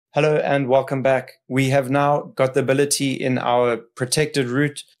Hello and welcome back. We have now got the ability in our protected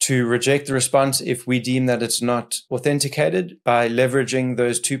route to reject the response if we deem that it's not authenticated by leveraging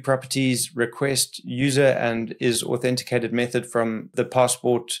those two properties, request user and is authenticated method from the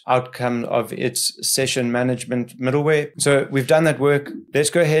Passport outcome of its session management middleware. So we've done that work. Let's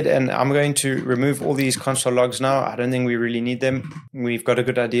go ahead and I'm going to remove all these console logs now. I don't think we really need them. We've got a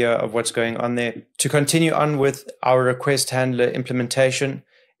good idea of what's going on there. To continue on with our request handler implementation,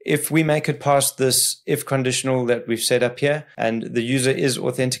 if we make it past this if conditional that we've set up here and the user is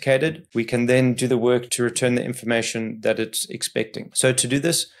authenticated, we can then do the work to return the information that it's expecting. So to do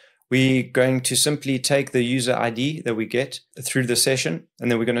this, we're going to simply take the user ID that we get through the session,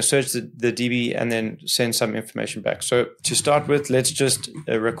 and then we're going to search the DB and then send some information back. So to start with, let's just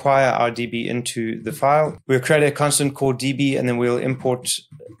require our DB into the file. We'll create a constant called DB, and then we'll import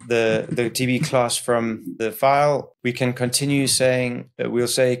the DB class from the file. We can continue saying, we'll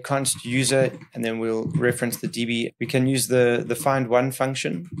say const user, and then we'll reference the DB. We can use the find one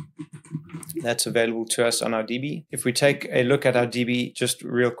function that's available to us on our DB. If we take a look at our DB, just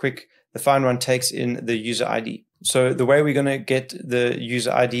real quick, the find one takes in the user ID. So the way we're going to get the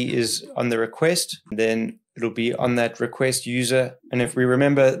user ID is on the request, then it'll be on that request user. And if we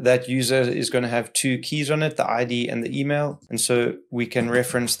remember, that user is going to have two keys on it, the ID and the email. And so we can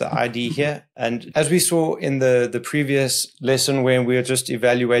reference the ID here. And as we saw in the previous lesson where we were just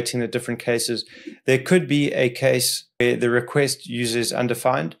evaluating the different cases, there could be a case where the request user is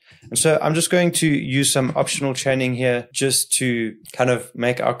undefined. And so I'm just going to use some optional chaining here just to kind of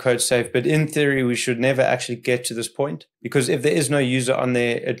make our code safe. But in theory, we should never actually get to this point, because if there is no user on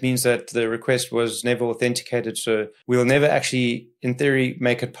there, it means that the request was never authenticated. So we'll never actually, in theory,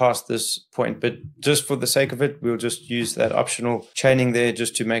 make it past this point. But just for the sake of it, we'll just use that optional chaining there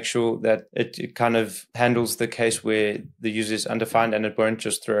just to make sure that it kind of handles the case where the user is undefined and it won't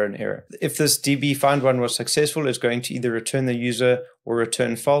just throw an error. If this DB find one was successful, it's going to either return the user or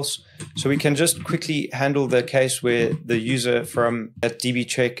return false. So we can just quickly handle the case where the user from that DB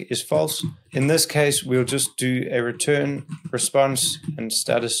check is false. In this case, we'll just do a return response and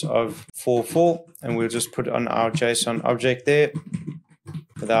status of 4.4, and we'll just put on our JSON object there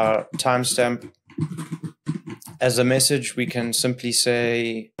with our timestamp. As a message, we can simply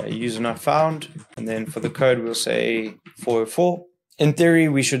say user not found, and then for the code, we'll say 404. In theory,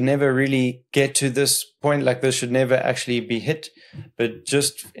 we should never really get to this point, like this should never actually be hit. But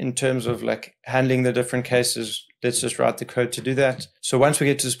just in terms of like handling the different cases, let's just write the code to do that. So once we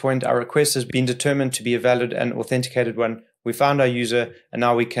get to this point, our request has been determined to be a valid and authenticated one. We found our user, and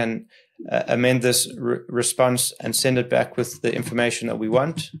now we can amend this response and send it back with the information that we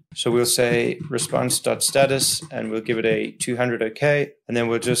want. So we'll say response.status, and we'll give it a 200 OK, and then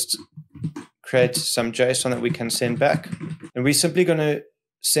we'll just create some JSON that we can send back. And we're simply going to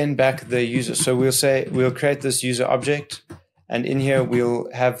send back the user. So we'll say we'll create this user object, and in here we'll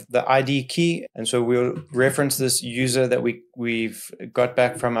have the ID key. And so we'll reference this user that we've got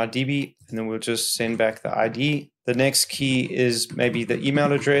back from our DB, and then we'll just send back the ID. The next key is maybe the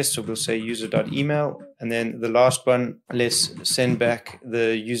email address. So we'll say user.email. And then the last one, let's send back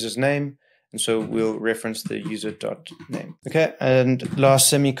the user's name. And so we'll reference the user.name. Okay, and last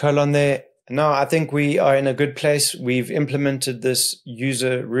semicolon there. Now I think we are in a good place. We've implemented this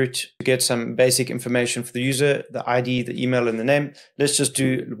user route to get some basic information for the user, the ID, the email, and the name. Let's just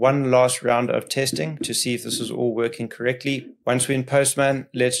do one last round of testing to see if this is all working correctly. Once we're in Postman,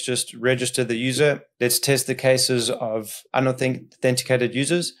 let's just register the user. Let's test the cases of unauthenticated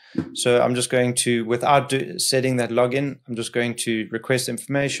users. So I'm just going to, without setting that login, I'm just going to request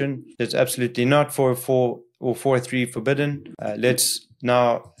information. It's absolutely not 404 or 403 forbidden. Let's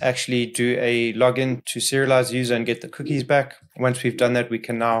now actually do a login to serialize the user and get the cookies back. Once we've done that, we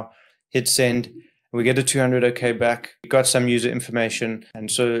can now hit send. We get a 200 OK back. We've got some user information.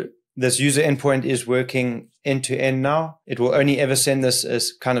 And so this user endpoint is working end to end now. It will only ever send this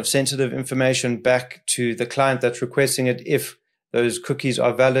as kind of sensitive information back to the client that's requesting it if those cookies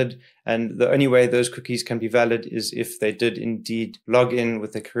are valid. And the only way those cookies can be valid is if they did indeed log in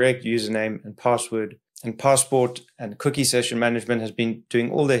with the correct username and password. And Passport and cookie session management has been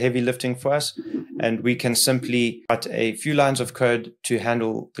doing all the heavy lifting for us. And we can simply write a few lines of code to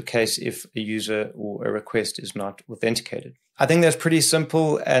handle the case if a user or a request is not authenticated. I think that's pretty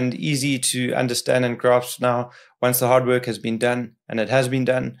simple and easy to understand and grasp now. Once the hard work has been done, and it has been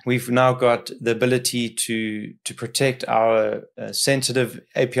done, we've now got the ability to protect our sensitive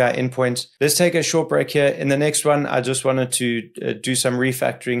API endpoints. Let's take a short break here. In the next one, I just wanted to do some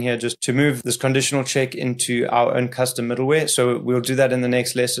refactoring here just to move this conditional check into our own custom middleware. So we'll do that in the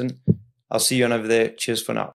next lesson. I'll see you on over there. Cheers for now.